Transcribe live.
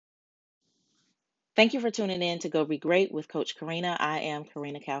Thank you for tuning in to Go Be Great with Coach Karina. I am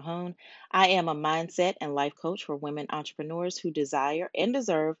Karina Calhoun. I am a mindset and life coach for women entrepreneurs who desire and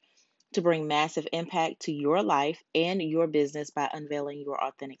deserve to bring massive impact to your life and your business by unveiling your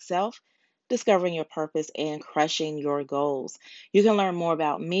authentic self, discovering your purpose, and crushing your goals. You can learn more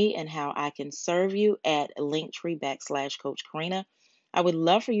about me and how I can serve you at linktree/Coach Karina. I would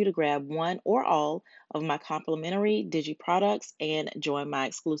love for you to grab one or all of my complimentary Digi products and join my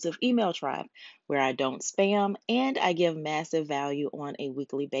exclusive email tribe where I don't spam and I give massive value on a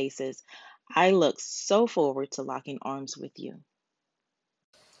weekly basis. I look so forward to locking arms with you.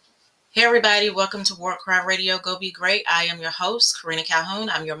 Hey everybody, welcome to War Cry Radio, Go Be Great. I am your host, Karina Calhoun.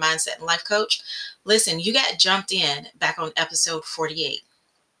 I'm your mindset and life coach. Listen, you got jumped in back on episode 48.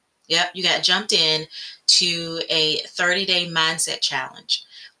 Yep, you got jumped in to a 30-day mindset challenge.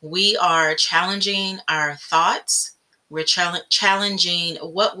 We are challenging our thoughts. We're challenging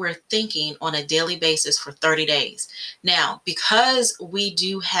what we're thinking on a daily basis for 30 days. Now, because we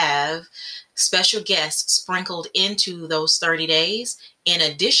do have special guests sprinkled into those 30 days, in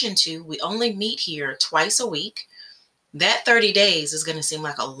addition to, we only meet here twice a week, that 30 days is going to seem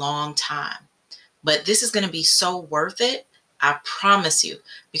like a long time. But this is going to be so worth it, I promise you,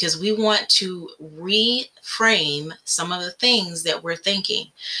 because we want to reframe some of the things that we're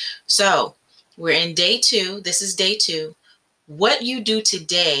thinking. So we're in day 2. This is day 2. What you do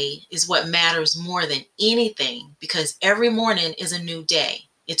today is what matters more than anything, because every morning is a new day.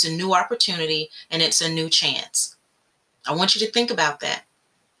 It's a new opportunity and it's a new chance. I want you to think about that.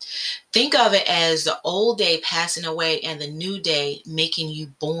 Think of it as the old day passing away and the new day making you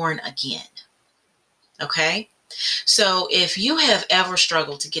born again. Okay? So if you have ever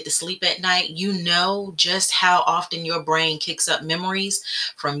struggled to get to sleep at night, you know just how often your brain kicks up memories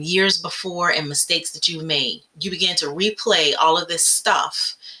from years before and mistakes that you've made. You begin to replay all of this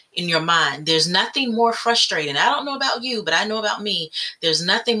stuff in your mind. There's nothing more frustrating. I don't know about you, but I know about me. There's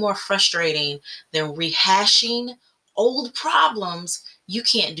nothing more frustrating than rehashing old problems you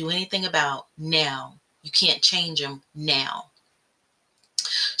can't do anything about now. You can't change them now.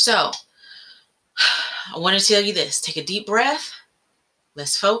 So I want to tell you this. Take a deep breath.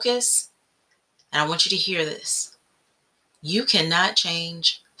 Let's focus. And I want you to hear this. You cannot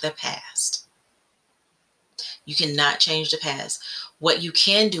change the past. You cannot change the past. What you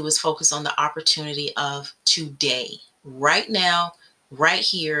can do is focus on the opportunity of today. Right now, right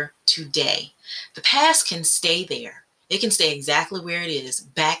here, today. The past can stay there. It can stay exactly where it is,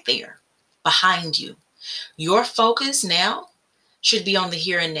 back there, behind you. Your focus now should be on the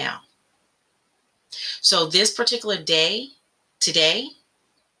here and now. So this particular day, today,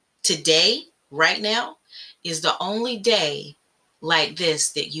 right now, is the only day like this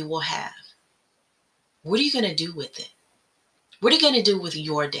that you will have. What are you going to do with it? What are you going to do with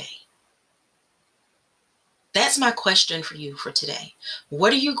your day? That's my question for you for today.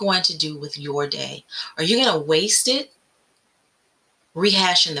 What are you going to do with your day? Are you going to waste it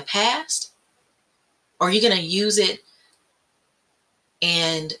rehashing the past? Or are you going to use it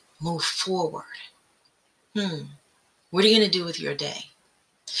and move forward? What are you going to do with your day?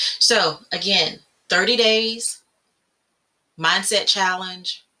 So again, 30 days, mindset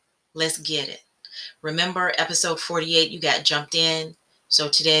challenge. Let's get it. Remember episode 48, you got jumped in. So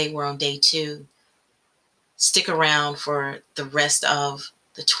today we're on day 2. Stick around for the rest of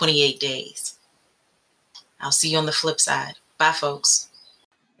the 28 days. I'll see you on the flip side. Bye, folks.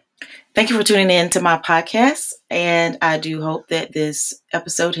 Thank you for tuning in to my podcast, and I do hope that this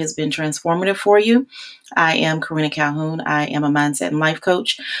episode has been transformative for you. I am Karina Calhoun. I am a mindset and life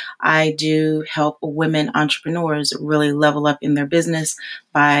coach. I do help women entrepreneurs really level up in their business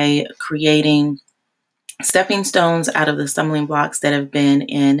by creating stepping stones out of the stumbling blocks that have been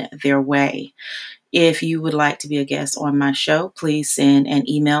in their way. If you would like to be a guest on my show, please send an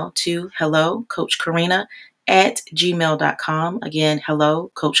email to hellocoachkarina@gmail.com. Again,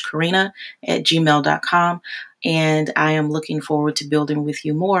 hellocoachkarina@gmail.com. And I am looking forward to building with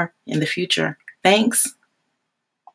you more in the future. Thanks.